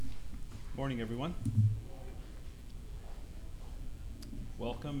Morning, everyone.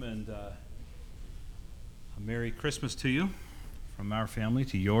 Welcome and a Merry Christmas to you from our family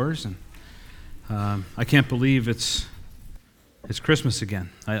to yours. And I can't believe it's Christmas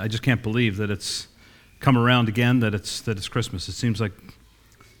again. I just can't believe that it's come around again, that it's Christmas. It seems like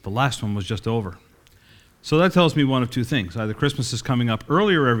the last one was just over. So that tells me one of two things. Either Christmas is coming up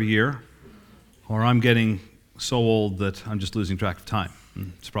earlier every year, or I'm getting so old that I'm just losing track of time.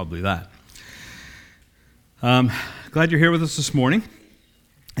 It's probably that. Glad you're here with us this morning,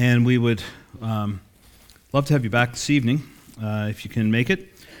 and we would love to have you back this evening, if you can make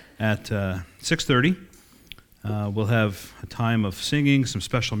it, at 6:30. We'll have a time of singing, some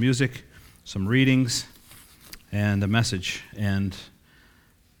special music, some readings, and a message, and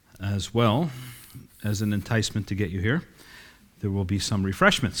as well as an enticement to get you here, there will be some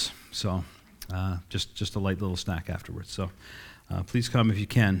refreshments, so just a light little snack afterwards. So please come if you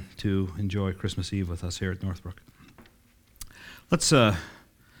can to enjoy Christmas Eve with us here at Northbrook. Let's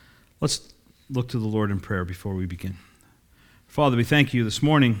look to the Lord in prayer before we begin. Father, we thank you this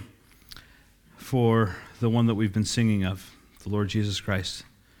morning for the one that we've been singing of, the Lord Jesus Christ.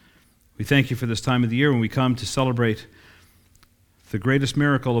 We thank you for this time of the year when we come to celebrate the greatest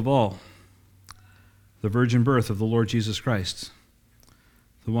miracle of all, the virgin birth of the Lord Jesus Christ,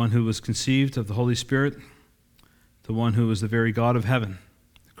 the one who was conceived of the Holy Spirit, the one who is the very God of heaven,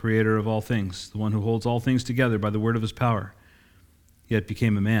 the creator of all things, the one who holds all things together by the word of his power, yet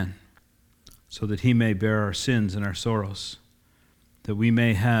became a man, so that he may bear our sins and our sorrows, that we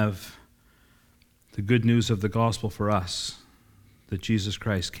may have the good news of the gospel for us, that Jesus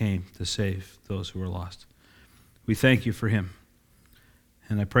Christ came to save those who are lost. We thank you for him.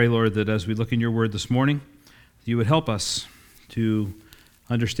 And I pray, Lord, that as we look in your word this morning, you would help us to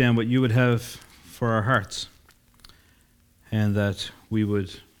understand what you would have for our hearts, and that we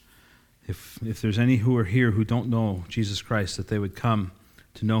would, if there's any who are here who don't know Jesus Christ, that they would come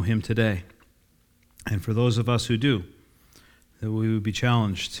to know him today. And for those of us who do, that we would be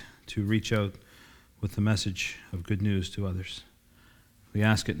challenged to reach out with the message of good news to others. We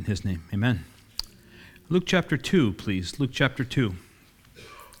ask it in his name. Amen. Luke chapter 2, please. Luke chapter 2.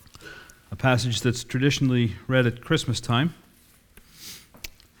 A passage that's traditionally read at Christmas time.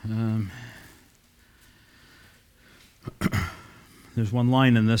 There's one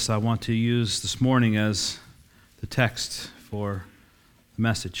line in this I want to use this morning as the text for the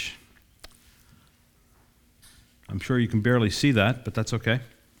message. I'm sure you can barely see that, but that's okay.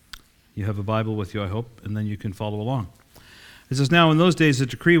 You have a Bible with you, I hope, and then you can follow along. It says, "Now in those days a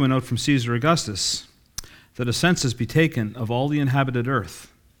decree went out from Caesar Augustus that a census be taken of all the inhabited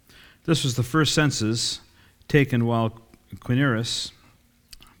earth. This was the first census taken while Quirinius,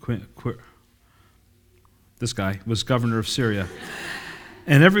 this guy, was governor of Syria.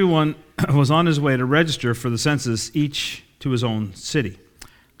 And everyone was on his way to register for the census, each to his own city.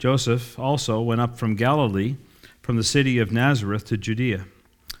 Joseph also went up from Galilee, from the city of Nazareth to Judea,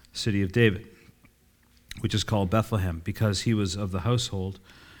 city of David, which is called Bethlehem, because he was of the household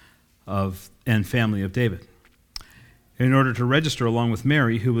of and family of David, in order to register along with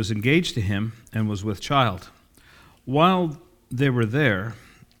Mary, who was engaged to him and was with child. While they were there,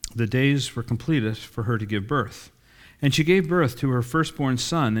 the days were completed for her to give birth. And she gave birth to her firstborn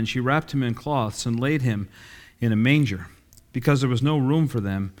son, and she wrapped him in cloths and laid him in a manger, because there was no room for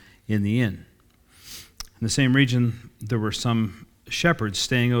them in the inn. In the same region, there were some shepherds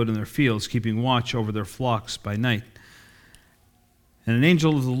staying out in their fields, keeping watch over their flocks by night. And an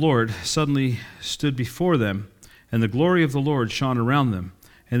angel of the Lord suddenly stood before them, and the glory of the Lord shone around them,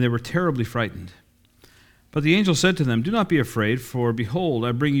 and they were terribly frightened. But the angel said to them, 'Do not be afraid, for behold,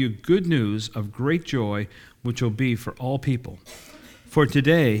 I bring you good news of great joy, which will be for all people. For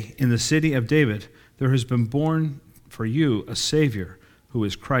today, in the city of David, there has been born for you a Savior, who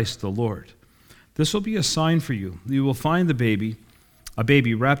is Christ the Lord. This will be a sign for you. You will find a baby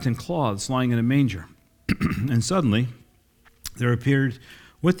wrapped in cloths, lying in a manger.' And suddenly there appeared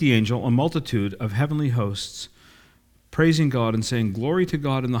with the angel a multitude of heavenly hosts, praising God and saying, 'Glory to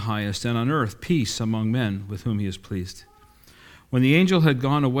God in the highest, and on earth peace among men with whom he is pleased.' When the angel had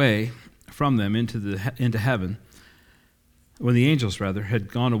gone away from them into heaven, when the angels had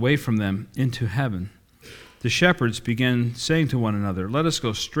gone away from them into heaven, the shepherds began saying to one another, 'Let us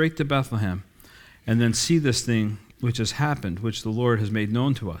go straight to Bethlehem, and then see this thing which has happened, which the Lord has made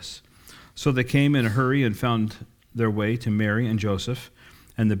known to us.' So they came in a hurry and found their way to Mary and Joseph,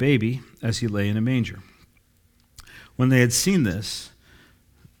 and the baby as he lay in a manger. When they had seen this,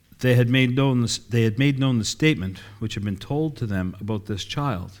 they had made known the statement which had been told to them about this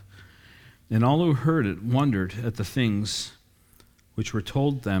child. And all who heard it wondered at the things which were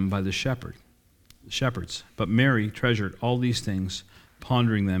told them by the shepherds. But Mary treasured all these things,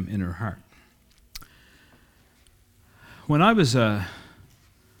 pondering them in her heart. When I was a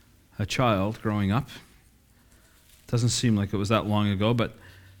child growing up, doesn't seem like it was that long ago, but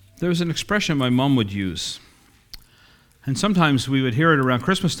there was an expression my mom would use. And sometimes we would hear it around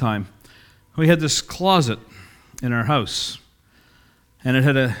Christmas time. We had this closet in our house, and it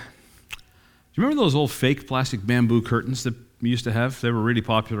had do you remember those old fake plastic bamboo curtains that we used to have? They were really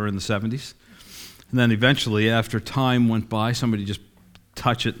popular in the 70s. And then eventually, after time went by, somebody just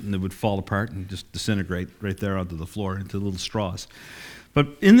touch it and it would fall apart and just disintegrate right there onto the floor into little straws. But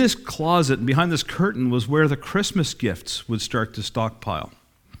in this closet and behind this curtain was where the Christmas gifts would start to stockpile.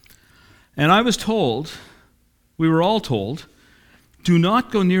 And I was told, we were all told, do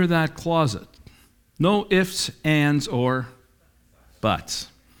not go near that closet. No ifs, ands, or buts.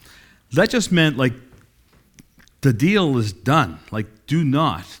 That just meant like the deal is done. Like do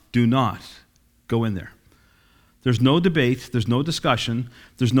not go in there. There's no debate, there's no discussion,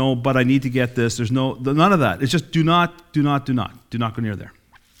 there's no, but I need to get this, there's none of that. It's just do not go near there.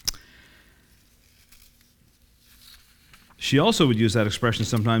 She also would use that expression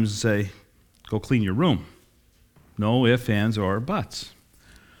sometimes and say, go clean your room. No ifs, ands, or buts.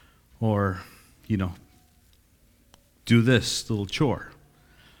 Or, do this little chore.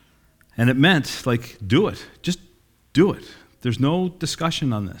 And it meant, like, do it. Just do it. There's no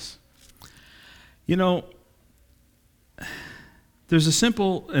discussion on this. There's a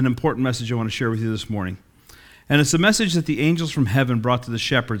simple and important message I want to share with you this morning. And it's the message that the angels from heaven brought to the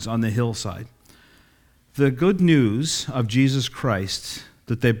shepherds on the hillside. The good news of Jesus Christ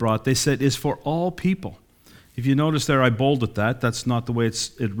that they brought, they said, is for all people. If you notice there, I bolded that. That's not the way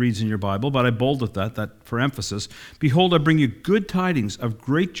it reads in your Bible, but I bolded that for emphasis. Behold, I bring you good tidings of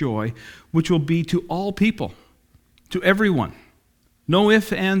great joy, which will be to all people, to everyone. No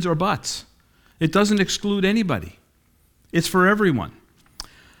ifs, ands, or buts. It doesn't exclude anybody. It's for everyone.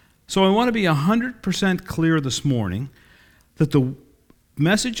 So I want to be 100% clear this morning that the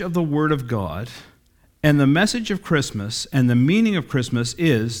message of the Word of God and the message of Christmas and the meaning of Christmas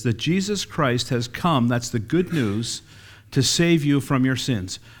is that Jesus Christ has come, that's the good news, to save you from your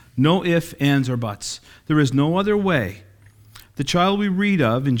sins. No ifs, ands, or buts. There is no other way. The child we read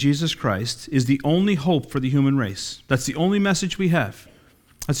of in Jesus Christ is the only hope for the human race. That's the only message we have.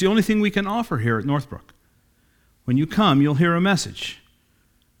 That's the only thing we can offer here at Northbrook. When you come, you'll hear a message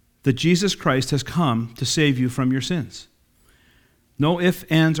that Jesus Christ has come to save you from your sins. No ifs,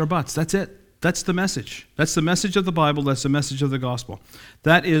 ands, or buts. That's it. That's the message. That's the message of the Bible. That's the message of the gospel.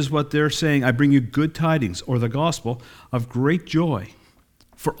 That is what they're saying. I bring you good tidings, or the gospel of great joy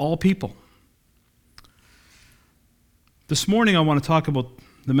for all people. This morning I want to talk about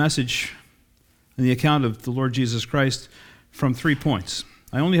the message and the account of the Lord Jesus Christ from 3 points.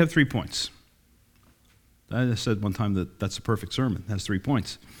 I only have 3 points. I said one time that that's a perfect sermon. It has 3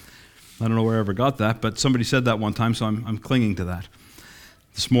 points. I don't know where I ever got that, but somebody said that one time, so I'm clinging to that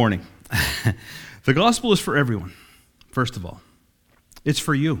this morning. The gospel is for everyone, first of all. It's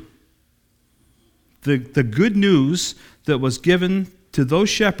for you. The good news that was given to those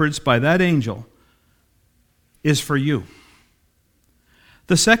shepherds by that angel is for you.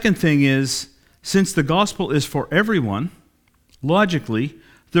 The second thing is, since the gospel is for everyone, logically,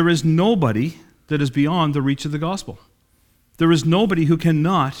 there is nobody that is beyond the reach of the gospel. There is nobody who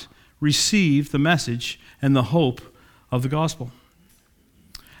cannot receive the message and the hope of the gospel.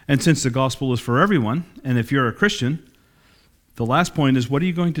 And since the gospel is for everyone, and if you're a Christian, the last point is, what are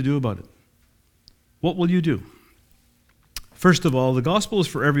you going to do about it? What will you do? First of all, the gospel is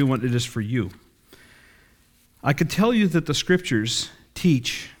for everyone, it is for you. I could tell you that the scriptures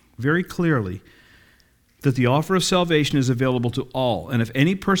teach very clearly that the offer of salvation is available to all, and if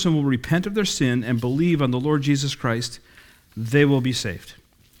any person will repent of their sin and believe on the Lord Jesus Christ, they will be saved.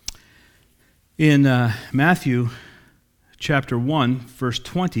 In Matthew chapter 1, verse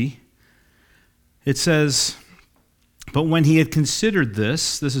 20, it says, but when he had considered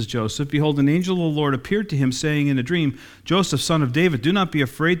this is Joseph, behold, an angel of the Lord appeared to him, saying in a dream, Joseph, son of David, do not be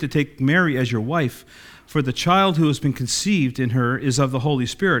afraid to take Mary as your wife, for the child who has been conceived in her is of the Holy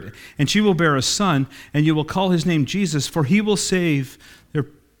Spirit, and she will bear a son, and you will call his name Jesus, for he will save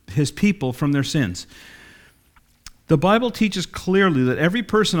his people from their sins. The Bible teaches clearly that every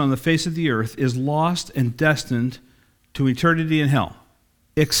person on the face of the earth is lost and destined to eternity in hell,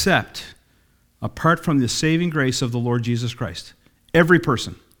 except apart from the saving grace of the Lord Jesus Christ. Every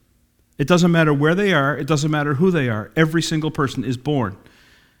person. It doesn't matter where they are, it doesn't matter who they are. Every single person is born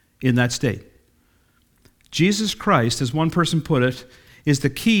in that state. Jesus Christ, as one person put it, is the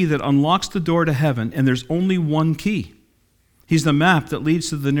key that unlocks the door to heaven, and there's only one key. He's the map that leads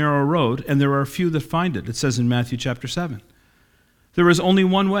to the narrow road, and there are few that find it. It says in Matthew chapter 7. There is only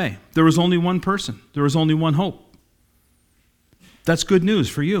one way. There is only one person. There is only one hope. That's good news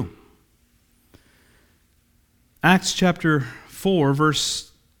for you. Acts chapter 4,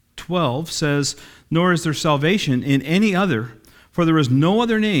 verse 12 says, "Nor is there salvation in any other, for there is no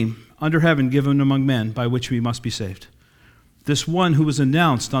other name under heaven given among men by which we must be saved." This one who was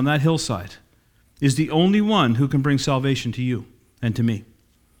announced on that hillside is the only one who can bring salvation to you and to me.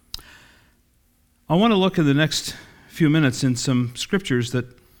 I want to look in the next few minutes in some scriptures that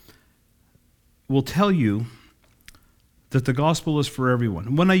will tell you that the gospel is for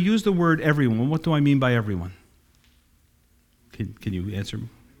everyone. When I use the word everyone, what do I mean by everyone? Can you answer me?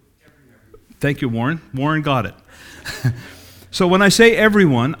 Thank you, Warren. Warren got it. So when I say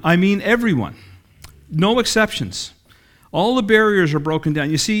everyone, I mean everyone. No exceptions. All the barriers are broken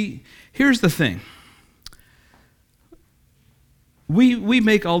down. You see, here's the thing. We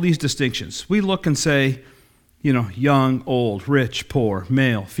make all these distinctions. We look and say, young, old, rich, poor,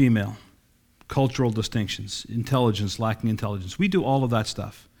 male, female, cultural distinctions, intelligence, lacking intelligence. We do all of that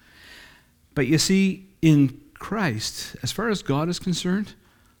stuff. But you see, in Christ, as far as God is concerned,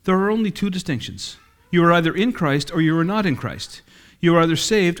 there are only two distinctions. You are either in Christ or you are not in Christ. You are either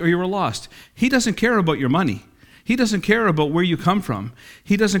saved or you are lost. He doesn't care about your money. He doesn't care about where you come from.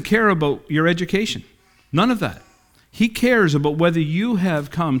 He doesn't care about your education. None of that. He cares about whether you have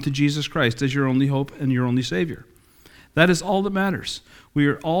come to Jesus Christ as your only hope and your only Savior. That is all that matters. We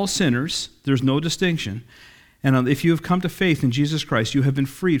are all sinners. There's no distinction. And if you have come to faith in Jesus Christ, you have been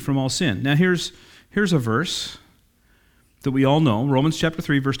freed from all sin. Now here's a verse that we all know. Romans chapter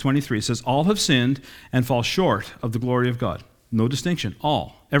 3, verse 23. It says, "All have sinned and fall short of the glory of God." No distinction.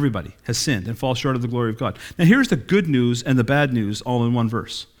 All, everybody has sinned and fall short of the glory of God. Now here's the good news and the bad news all in one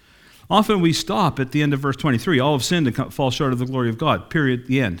verse. Often we stop at the end of verse 23. All have sinned and fall short of the glory of God. Period.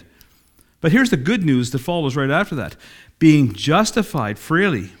 The end. But here's the good news that follows right after that. Being justified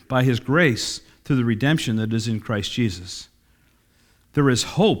freely by his grace through the redemption that is in Christ Jesus. There is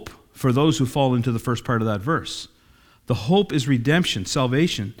hope for those who fall into the first part of that verse. The hope is redemption,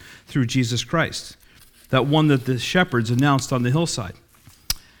 salvation through Jesus Christ. That one that the shepherds announced on the hillside.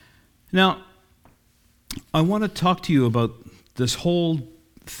 Now, I want to talk to you about this whole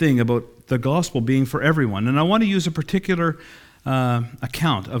thing about the gospel being for everyone. And I want to use a particular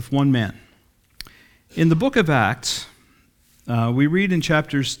account of one man. In the book of Acts, we read in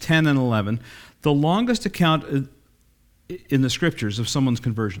chapters 10 and 11, the longest account in the scriptures of someone's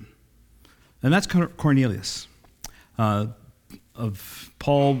conversion. And that's Cornelius. Of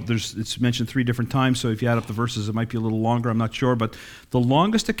Paul, it's mentioned 3 different times, so if you add up the verses, it might be a little longer, I'm not sure. But the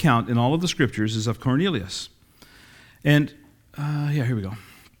longest account in all of the scriptures is of Cornelius. And, here we go.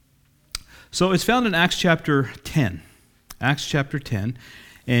 So it's found in Acts chapter 10. Acts chapter 10.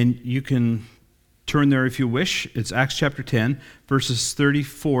 And you can turn there if you wish. It's Acts chapter 10, verses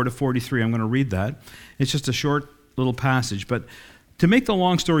 34 to 43. I'm going to read that. It's just a short little passage. But to make the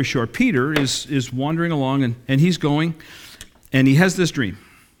long story short, Peter is wandering along, and he's going, and he has this dream.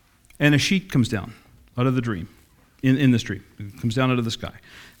 And a sheet comes down out of the dream, in this dream. It comes down out of the sky.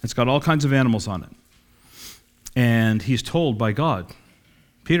 It's got all kinds of animals on it. And he's told by God,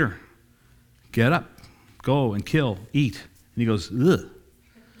 "Peter, get up, go and kill, eat." And he goes, "Ugh.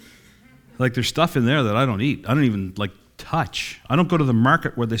 Like there's stuff in there that I don't eat. I don't even touch. I don't go to the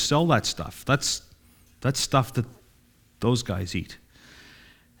market where they sell that stuff. That's stuff that those guys eat."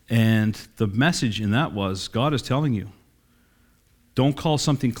 And the message in that was, God is telling you, don't call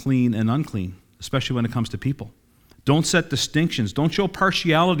something clean and unclean, especially when it comes to people. Don't set distinctions. Don't show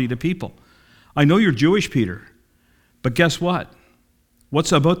partiality to people. I know you're Jewish, Peter, but guess what?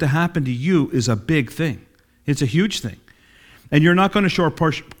 What's about to happen to you is a big thing. It's a huge thing. And you're not going to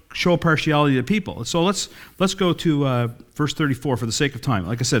show partiality to people. So let's go to verse 34 for the sake of time.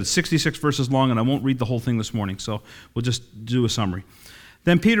 Like I said, it's 66 verses long, and I won't read the whole thing this morning, so we'll just do a summary.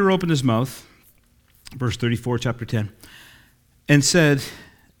 Then Peter opened his mouth, verse 34, chapter 10, and said,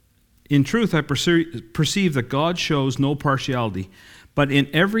 "In truth, I perceive that God shows no partiality, but in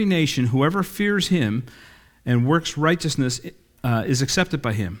every nation, whoever fears him and works righteousness is accepted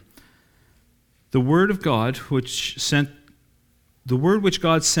by him. The word which God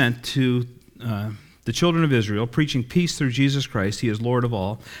sent to the children of Israel, preaching peace through Jesus Christ, he is Lord of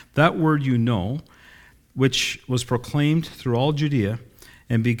all. That word you know, which was proclaimed through all Judea,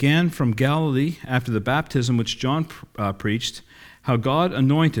 and began from Galilee after the baptism which John preached, how God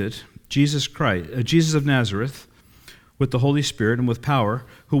anointed Jesus of Nazareth with the Holy Spirit and with power,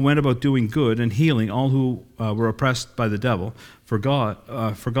 who went about doing good and healing all who were oppressed by the devil, for God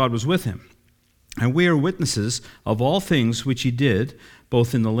was with him. And we are witnesses of all things which he did,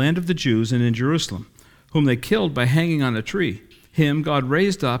 both in the land of the Jews and in Jerusalem, whom they killed by hanging on a tree. Him God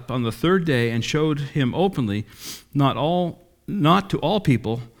raised up on the third day and showed him openly, not to all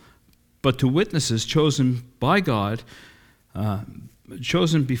people, but to witnesses chosen by God,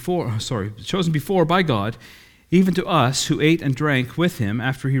 chosen before by God, even to us who ate and drank with him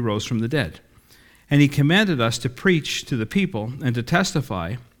after he rose from the dead. And he commanded us to preach to the people and to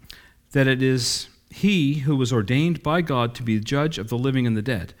testify that it is he who was ordained by God to be the judge of the living and the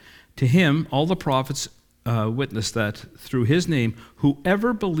dead. To him all the prophets witness that through his name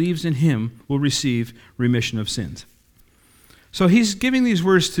whoever believes in him will receive remission of sins. So he's giving these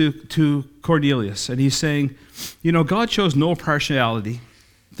words to Cornelius, and he's saying, God shows no partiality.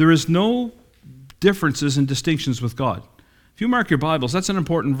 There is no differences and distinctions with God. If you mark your Bibles, that's an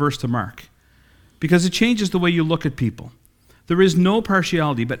important verse to mark, because it changes the way you look at people. There is no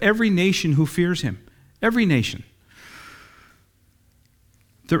partiality, but every nation who fears him, every nation.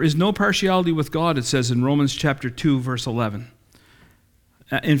 There is no partiality with God, it says in Romans chapter 2, verse 11.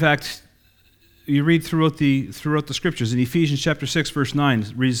 In fact, you read throughout the scriptures. In Ephesians chapter 6, verse 9,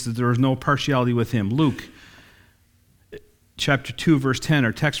 it reads that there is no partiality with him. Luke chapter 2, verse 10,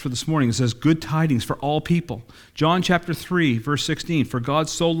 our text for this morning, it says, good tidings for all people. John chapter 3, verse 16, for God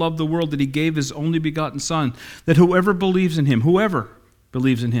so loved the world that he gave his only begotten Son, that whoever believes in him,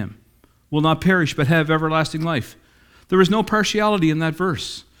 will not perish but have everlasting life. There is no partiality in that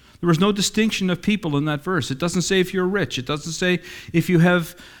verse. There is no distinction of people in that verse. It doesn't say if you're rich. It doesn't say if you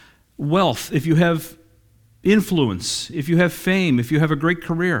have wealth, if you have influence, if you have fame, if you have a great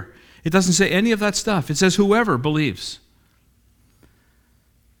career. It doesn't say any of that stuff. It says whoever believes.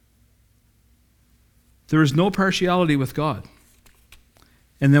 There is no partiality with God.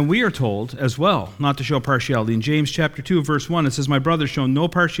 And then we are told as well not to show partiality. In James chapter 2, verse 1, it says, my brothers, show no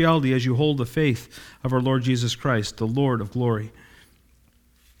partiality as you hold the faith of our Lord Jesus Christ, the Lord of glory.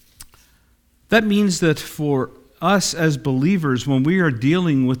 That means that for us as believers, when we are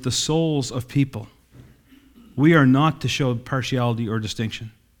dealing with the souls of people, we are not to show partiality or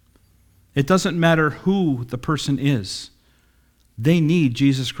distinction. It doesn't matter who the person is. They need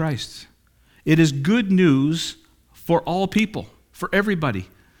Jesus Christ. It is good news for all people, for everybody.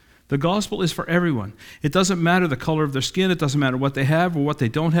 The gospel is for everyone. It doesn't matter the color of their skin. It doesn't matter what they have or what they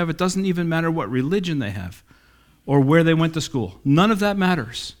don't have. It doesn't even matter what religion they have or where they went to school. None of that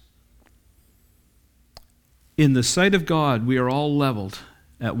matters. In the sight of God, we are all leveled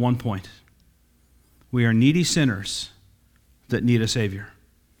at one point. We are needy sinners that need a Savior.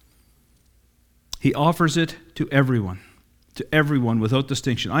 He offers it to everyone without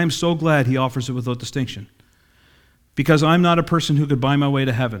distinction. I am so glad he offers it without distinction, because I'm not a person who could buy my way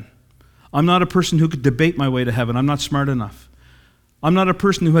to heaven. I'm not a person who could debate my way to heaven. I'm not smart enough. I'm not a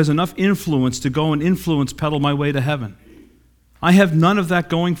person who has enough influence to go and influence peddle my way to heaven. I have none of that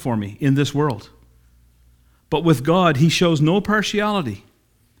going for me in this world. But with God, he shows no partiality,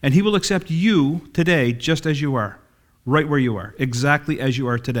 and he will accept you today just as you are, right where you are, exactly as you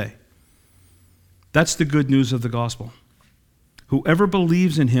are today. That's the good news of the gospel. Whoever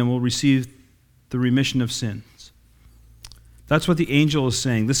believes in him will receive the remission of sins. That's what the angel is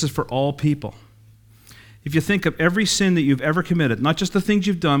saying. This is for all people. If you think of every sin that you've ever committed, not just the things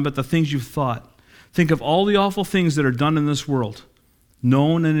you've done, but the things you've thought, think of all the awful things that are done in this world,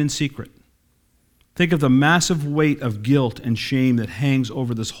 known and in secret. Think of the massive weight of guilt and shame that hangs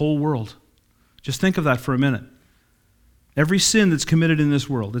over this whole world. Just think of that for a minute. Every sin that's committed in this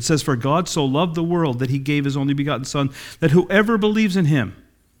world. It says, for God so loved the world that he gave his only begotten Son, that whoever believes in him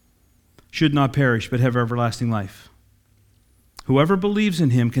should not perish but have everlasting life. Whoever believes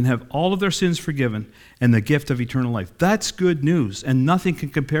in him can have all of their sins forgiven and the gift of eternal life. That's good news, and nothing can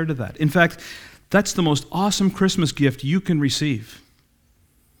compare to that. In fact, that's the most awesome Christmas gift you can receive.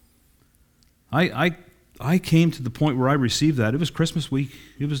 I came to the point where I received that. It was Christmas week.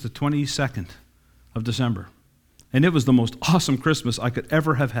 It was the 22nd of December. And it was the most awesome Christmas I could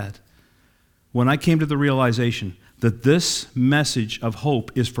ever have had when I came to the realization that this message of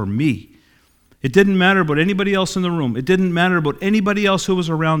hope is for me. It didn't matter about anybody else in the room. It didn't matter about anybody else who was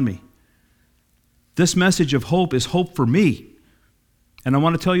around me. This message of hope is hope for me. And I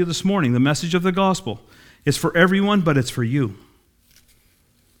want to tell you this morning, the message of the gospel is for everyone, but it's for you.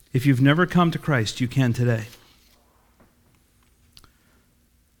 If you've never come to Christ, you can today.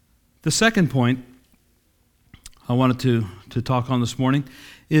 The second point I wanted to talk on this morning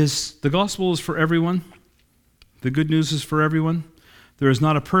is the gospel is for everyone. The good news is for everyone. There is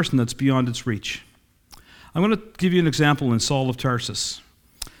not a person that's beyond its reach. I'm going to give you an example in Saul of Tarsus.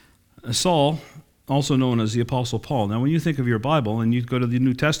 Saul, also known as the Apostle Paul. Now, when you think of your Bible and you go to the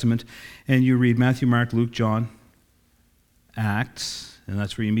New Testament and you read Matthew, Mark, Luke, John, Acts, and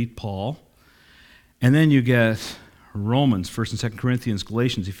that's where you meet Paul. And then you get Romans, 1st and 2nd Corinthians,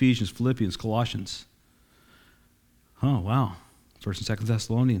 Galatians, Ephesians, Philippians, Colossians. Oh, wow. 1st and 2nd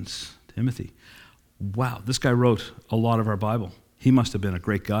Thessalonians, Timothy. Wow, this guy wrote a lot of our Bible. He must have been a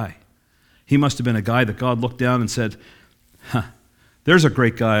great guy. He must have been a guy that God looked down and said, there's a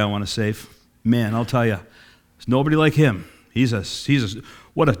great guy I want to save. Man, I'll tell you, there's nobody like him.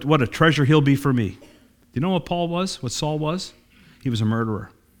 What a treasure he'll be for me. Do you know what Paul was? What Saul was? He was a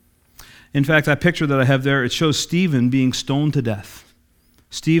murderer. In fact, that picture that I have there, it shows Stephen being stoned to death.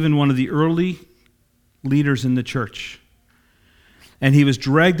 Stephen, one of the early leaders in the church. And he was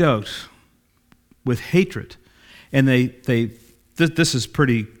dragged out with hatred. And this is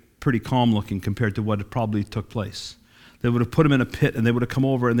pretty calm looking compared to what had probably took place. They would have put him in a pit, and they would have come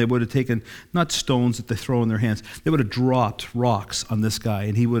over, and they would have taken, not stones that they throw in their hands, they would have dropped rocks on this guy,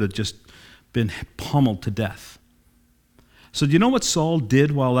 and he would have just been pummeled to death. So do you know what Saul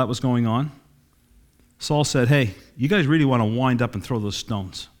did while that was going on? Saul said, hey, you guys really want to wind up and throw those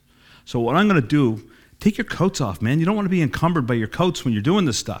stones. So what I'm going to do, take your coats off, man. You don't want to be encumbered by your coats when you're doing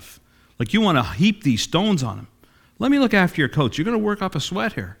this stuff. Like, you want to heap these stones on them. Let me look after your coats. You're going to work up a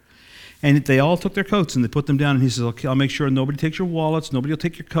sweat here. And they all took their coats and they put them down, and he says, okay, I'll make sure nobody takes your wallets, nobody will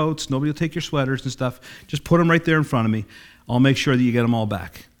take your coats, nobody will take your sweaters and stuff. Just put them right there in front of me. I'll make sure that you get them all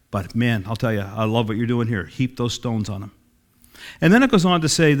back. But man, I'll tell you, I love what you're doing here. Heap those stones on them. And then it goes on to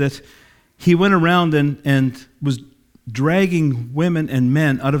say that he went around and was dragging women and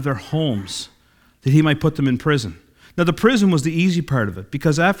men out of their homes that he might put them in prison. Now, the prison was the easy part of it,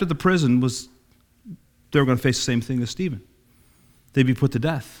 because after the prison they were going to face the same thing as Stephen. They'd be put to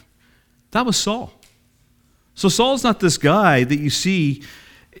death. That was Saul. So Saul's not this guy that you see,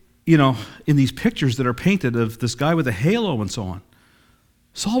 in these pictures that are painted of this guy with a halo and so on.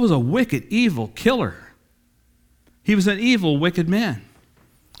 Saul was a wicked, evil killer. He was an evil, wicked man.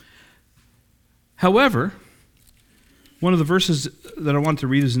 However, one of the verses that I want to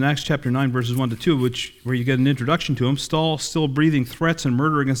read is in Acts chapter 9, verses 1 to 2, where you get an introduction to him. Saul, still breathing threats and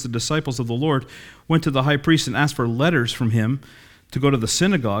murder against the disciples of the Lord, went to the high priest and asked for letters from him to go to the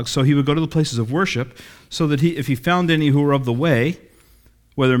synagogue, so he would go to the places of worship, so that if he found any who were of the way,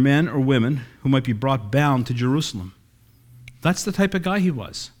 whether men or women, who might be brought bound to Jerusalem. That's the type of guy he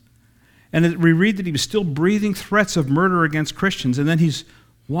was. And we read that he was still breathing threats of murder against Christians, and then he's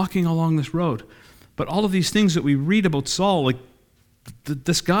walking along this road. But all of these things that we read about Saul, like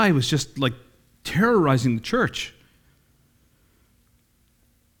this guy was just like terrorizing the church.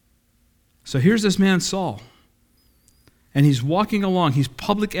 So here's this man Saul, and he's walking along. He's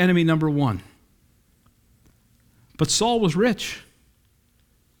public enemy number one. But Saul was rich.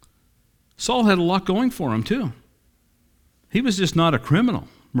 Saul had a lot going for him too. He was just not a criminal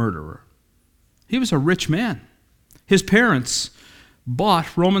murderer. He was a rich man. His parents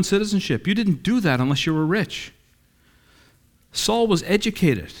bought Roman citizenship. You didn't do that unless you were rich. Saul was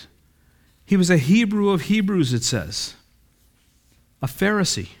educated. He was a Hebrew of Hebrews, it says. A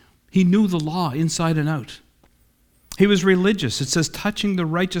Pharisee. He knew the law inside and out. He was religious. It says, touching the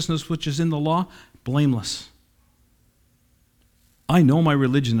righteousness which is in the law, blameless. I know my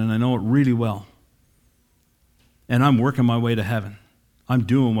religion, and I know it really well. And I'm working my way to heaven. I'm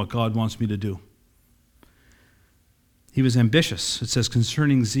doing what God wants me to do. He was ambitious. It says,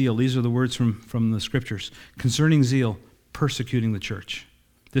 concerning zeal. These are the words from the scriptures. Concerning zeal, persecuting the church.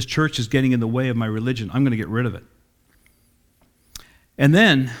 This church is getting in the way of my religion. I'm going to get rid of it. And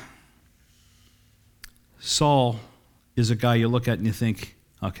then, Saul is a guy you look at and you think,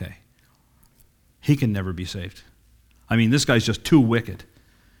 okay, he can never be saved. I mean, this guy's just too wicked.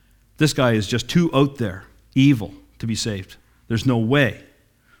 This guy is just too out there, evil, to be saved. There's no way.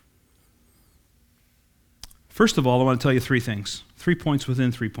 First of all, I want to tell you three things. 3 points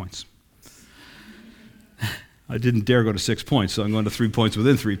within 3 points. I didn't dare go to 6 points, so I'm going to 3 points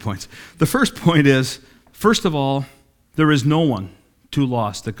within 3 points. The first point is, first of all, there is no one too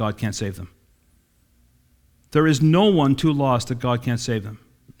lost that God can't save them. There is no one too lost that God can't save them.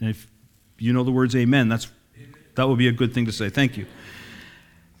 And if you know the words amen, that would be a good thing to say. Thank you.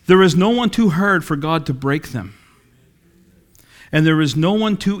 There is no one too hard for God to break them. And there is no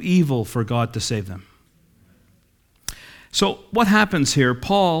one too evil for God to save them. So what happens here?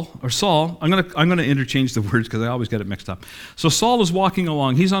 Saul, I'm going to interchange the words because I always get it mixed up. So Saul is walking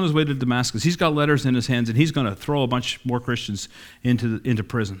along. He's on his way to Damascus. He's got letters in his hands, and he's going to throw a bunch more Christians into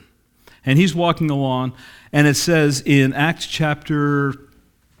prison. And he's walking along, and it says in Acts chapter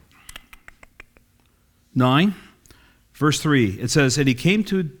 9, Verse 3, it says, "And he came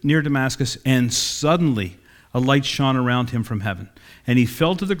to near Damascus, and suddenly a light shone around him from heaven. And he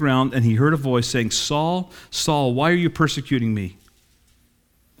fell to the ground, and he heard a voice saying, 'Saul, Saul, why are you persecuting me?'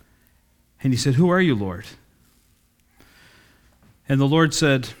 And he said, 'Who are you, Lord?' And the Lord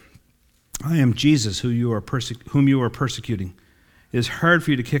said, 'I am Jesus, whom you are persecuting. It is hard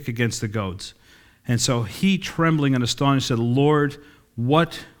for you to kick against the goads.' And so he, trembling and astonished, said, 'Lord,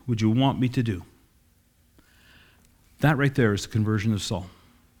 what would you want me to do?'" That right there is the conversion of Saul.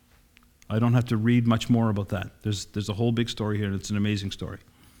 I don't have to read much more about that. There's a whole big story here, and it's an amazing story.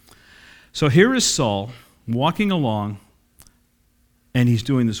 So here is Saul walking along, and he's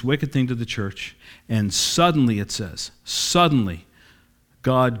doing this wicked thing to the church, and suddenly, it says, suddenly,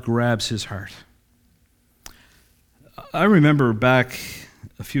 God grabs his heart. I remember back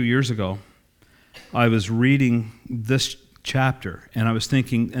a few years ago, I was reading this chapter, and I was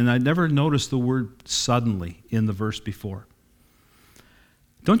thinking, and I never noticed the word suddenly in the verse before.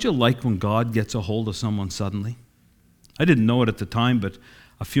 Don't you like when God gets a hold of someone suddenly? I didn't know it at the time, but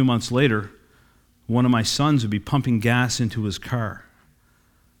a few months later, one of my sons would be pumping gas into his car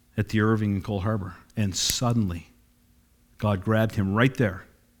at the Irving in Cole Harbor, and suddenly, God grabbed him right there.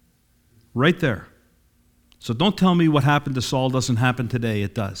 Right there. So don't tell me what happened to Saul doesn't happen today.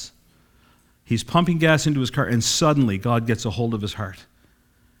 It does. He's pumping gas into his car, and suddenly God gets a hold of his heart.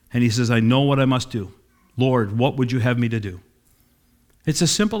 And he says, "I know what I must do. Lord, what would you have me to do?" It's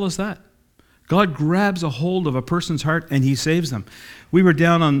as simple as that. God grabs a hold of a person's heart, and he saves them. We were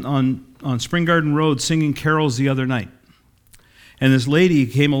down on Spring Garden Road singing carols the other night. And this lady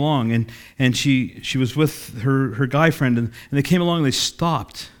came along, and she was with her guy friend, and they came along, and they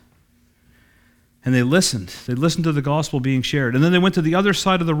stopped. And they listened. They listened to the gospel being shared. And then they went to the other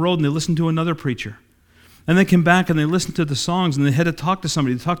side of the road, and they listened to another preacher. And they came back, and they listened to the songs, and they had to talk to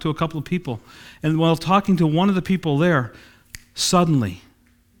somebody. They talked to a couple of people. And while talking to one of the people there, suddenly,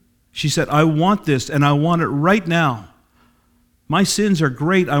 she said, "I want this, and I want it right now. My sins are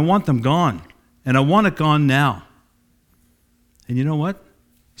great. I want them gone, and I want it gone now." And you know what?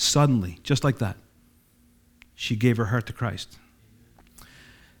 Suddenly, just like that, she gave her heart to Christ.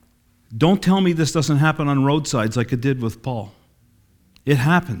 Don't tell me this doesn't happen on roadsides like it did with Paul. It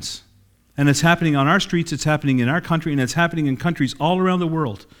happens. And it's happening on our streets, it's happening in our country, and it's happening in countries all around the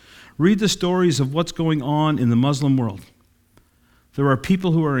world. Read the stories of what's going on in the Muslim world. There are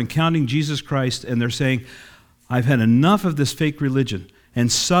people who are encountering Jesus Christ, and they're saying, "I've had enough of this fake religion,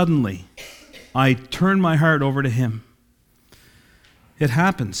 and suddenly I turn my heart over to him." It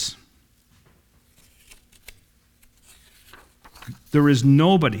happens. There is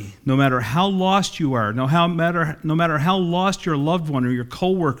nobody, no matter how lost you are, no matter how lost your loved one or your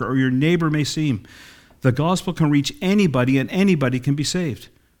coworker or your neighbor may seem, the gospel can reach anybody, and anybody can be saved.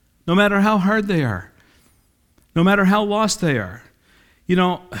 No matter how hard they are, no matter how lost they are. You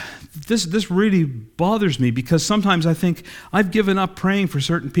know, this really bothers me, because sometimes I think I've given up praying for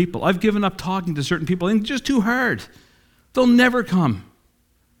certain people. I've given up talking to certain people, and it's just too hard. They'll never come.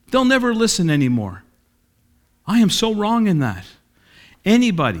 They'll never listen anymore. I am so wrong in that.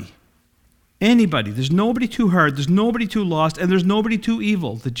 Anybody, there's nobody too hard, there's nobody too lost, and there's nobody too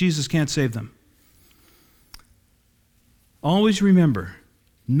evil that Jesus can't save them. Always remember,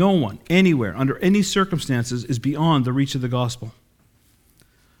 no one, anywhere, under any circumstances, is beyond the reach of the gospel.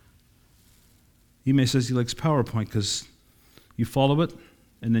 Ime says he likes PowerPoint because you follow it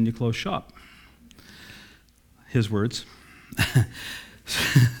and then you close shop. His words.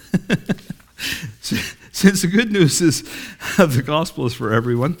 Since the good news of the gospel is for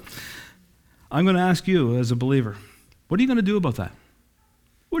everyone, I'm going to ask you as a believer, what are you going to do about that?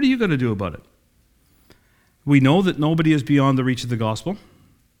 What are you going to do about it? We know that nobody is beyond the reach of the gospel.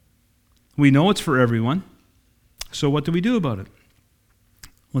 We know it's for everyone. So what do we do about it?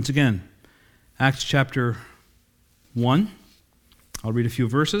 Once again, Acts chapter 1. I'll read a few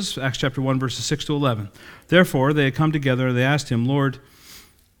verses. Acts chapter 1, verses 6 to 11. Therefore, they had come together, and they asked him, "Lord,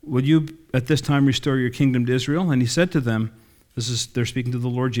 would you at this time restore your kingdom to Israel?" And he said to them, they're speaking to the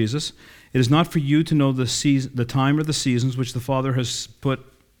Lord Jesus, "It is not for you to know the time or the seasons which the Father has put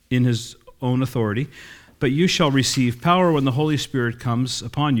in his own authority, but you shall receive power when the Holy Spirit comes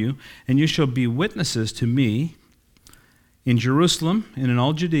upon you, and you shall be witnesses to me in Jerusalem and in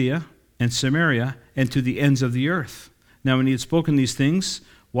all Judea and Samaria and to the ends of the earth." Now when he had spoken these things,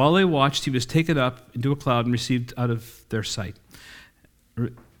 while they watched, he was taken up into a cloud and received out of their sight.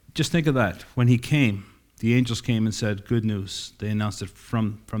 Just think of that. When he came, the angels came and said, "Good news." They announced it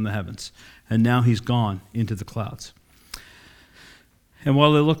from the heavens. And now he's gone into the clouds. And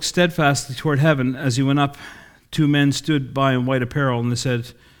while they looked steadfastly toward heaven, as he went up, two men stood by in white apparel, and they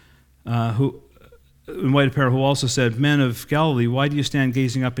said, in white apparel, who also said, "Men of Galilee, why do you stand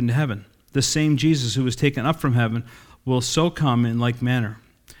gazing up into heaven? The same Jesus who was taken up from heaven will so come in like manner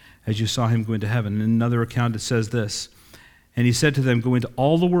as you saw him go into heaven." In another account, it says this, "And he said to them, go into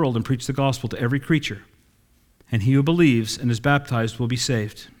all the world and preach the gospel to every creature. And he who believes and is baptized will be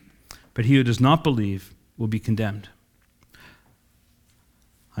saved, but he who does not believe will be condemned."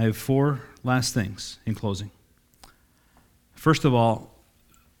 I have 4 last things in closing. First of all,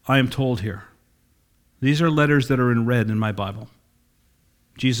 I am told here, these are letters that are in red in my Bible.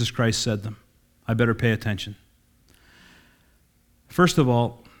 Jesus Christ said them. I better pay attention. First of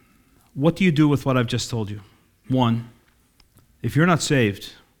all, what do you do with what I've just told you? 1, if you're not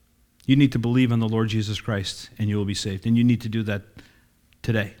saved, you need to believe on the Lord Jesus Christ and you will be saved. And you need to do that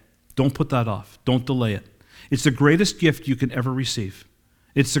today. Don't put that off. Don't delay it. It's the greatest gift you could ever receive.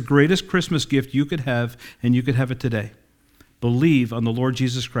 It's the greatest Christmas gift you could have, and you could have it today. Believe on the Lord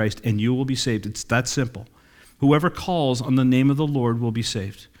Jesus Christ and you will be saved. It's that simple. Whoever calls on the name of the Lord will be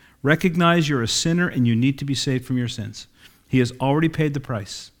saved. Recognize you're a sinner and you need to be saved from your sins. He has already paid the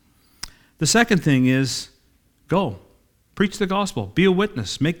price. The second thing is, go. Preach the gospel. Be a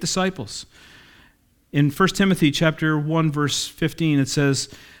witness. Make disciples. In 1 Timothy chapter 1, verse 15, it says,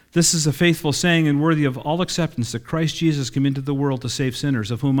 "This is a faithful saying and worthy of all acceptance, that Christ Jesus came into the world to save sinners,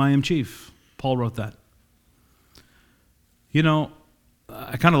 of whom I am chief." Paul wrote that. You know,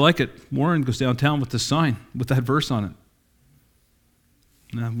 I kind of like it. Warren goes downtown with this sign, with that verse on it.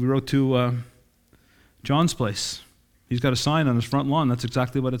 We wrote to John's place. He's got a sign on his front lawn. That's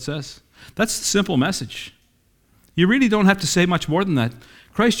exactly what it says. That's the simple message. You really don't have to say much more than that.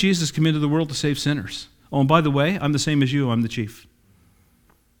 Christ Jesus came into the world to save sinners. Oh, and by the way, I'm the same as you. I'm the chief.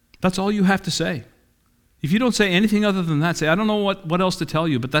 That's all you have to say. If you don't say anything other than that, say, I don't know what else to tell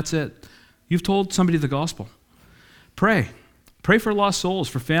you, but that's it. You've told somebody the gospel. Pray. Pray for lost souls,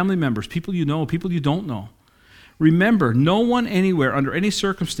 for family members, people you know, people you don't know. Remember, no one anywhere, under any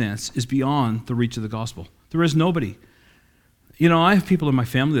circumstance, is beyond the reach of the gospel. There is nobody. You know, I have people in my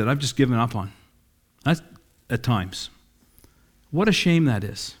family that I've just given up on. That's at times. What a shame that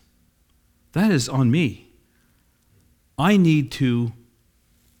is. That is on me. I need to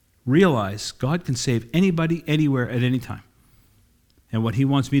realize God can save anybody, anywhere, at any time. And what he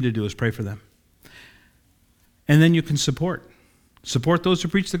wants me to do is pray for them. And then you can support. Support those who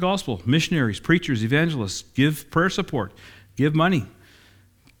preach the gospel. Missionaries, preachers, evangelists. Give prayer support. Give money.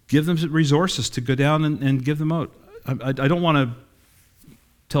 Give them resources to go down and give them out. I don't want to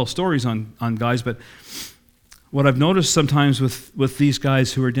tell stories on guys, but what I've noticed sometimes with these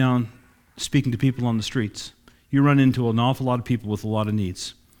guys who are down speaking to people on the streets, you run into an awful lot of people with a lot of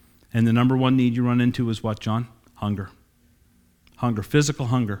needs. And the number one need you run into is what, John? Hunger. Hunger, physical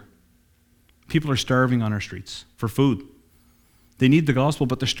hunger. People are starving on our streets for food. They need the gospel,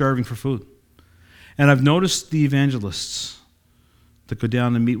 but they're starving for food. And I've noticed the evangelists that go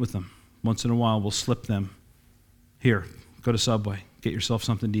down and meet with them once in a while will slip them, here, go to Subway, get yourself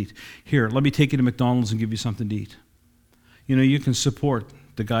something to eat. Here, let me take you to McDonald's and give you something to eat. You know, you can support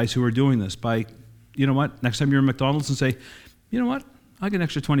the guys who are doing this by, you know what, next time you're in McDonald's and say, you know what, I get an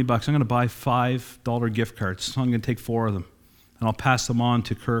extra $20. I'm going to buy $5 gift cards. So I'm going to take 4 of them. And I'll pass them on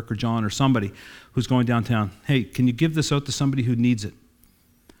to Kirk or John or somebody who's going downtown. Hey, can you give this out to somebody who needs it?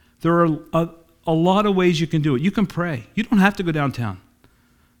 There are a lot of ways you can do it. You can pray. You don't have to go downtown.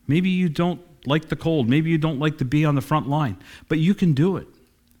 Maybe you don't like the cold. Maybe you don't like to be on the front line. But you can do it.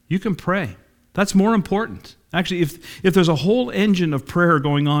 You can pray. That's more important. Actually, if there's a whole engine of prayer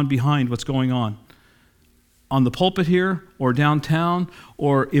going on behind what's going on the pulpit here or downtown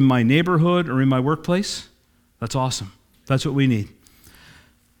or in my neighborhood or in my workplace, that's awesome. That's what we need.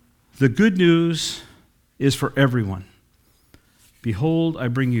 The good news is for everyone. Behold, I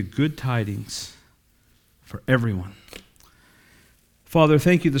bring you good tidings for everyone. Father,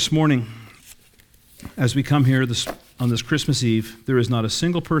 thank you this morning as we come here on this Christmas Eve. There is not a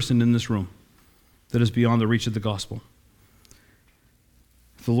single person in this room that is beyond the reach of the gospel.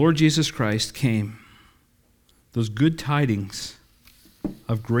 The Lord Jesus Christ came. Those good tidings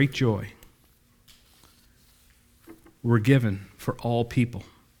of great joy were given for all people,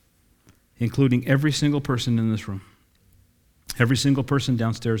 including every single person in this room, every single person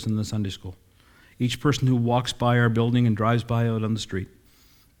downstairs in the Sunday school, each person who walks by our building and drives by out on the street.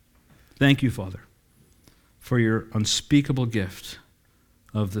 Thank you, Father, for your unspeakable gift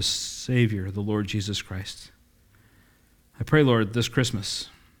of the Savior, the Lord Jesus Christ. I pray, Lord, this Christmas,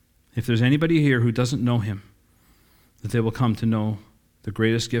 if there's anybody here who doesn't know him, that they will come to know the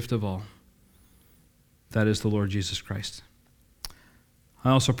greatest gift of all. That is the Lord Jesus Christ.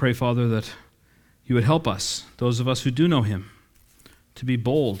 I also pray, Father, that you would help us, those of us who do know him, to be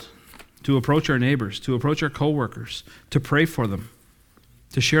bold to approach our neighbors, to approach our coworkers, to pray for them,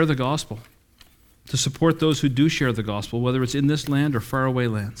 to share the gospel, to support those who do share the gospel, whether it's in this land or faraway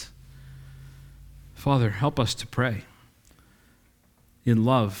lands. Father, help us to pray in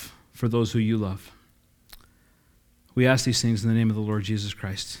love for those who you love. We ask these things in the name of the Lord Jesus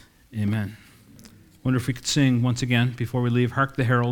Christ. Amen. I wonder if we could sing once again before we leave, Hark the Herald.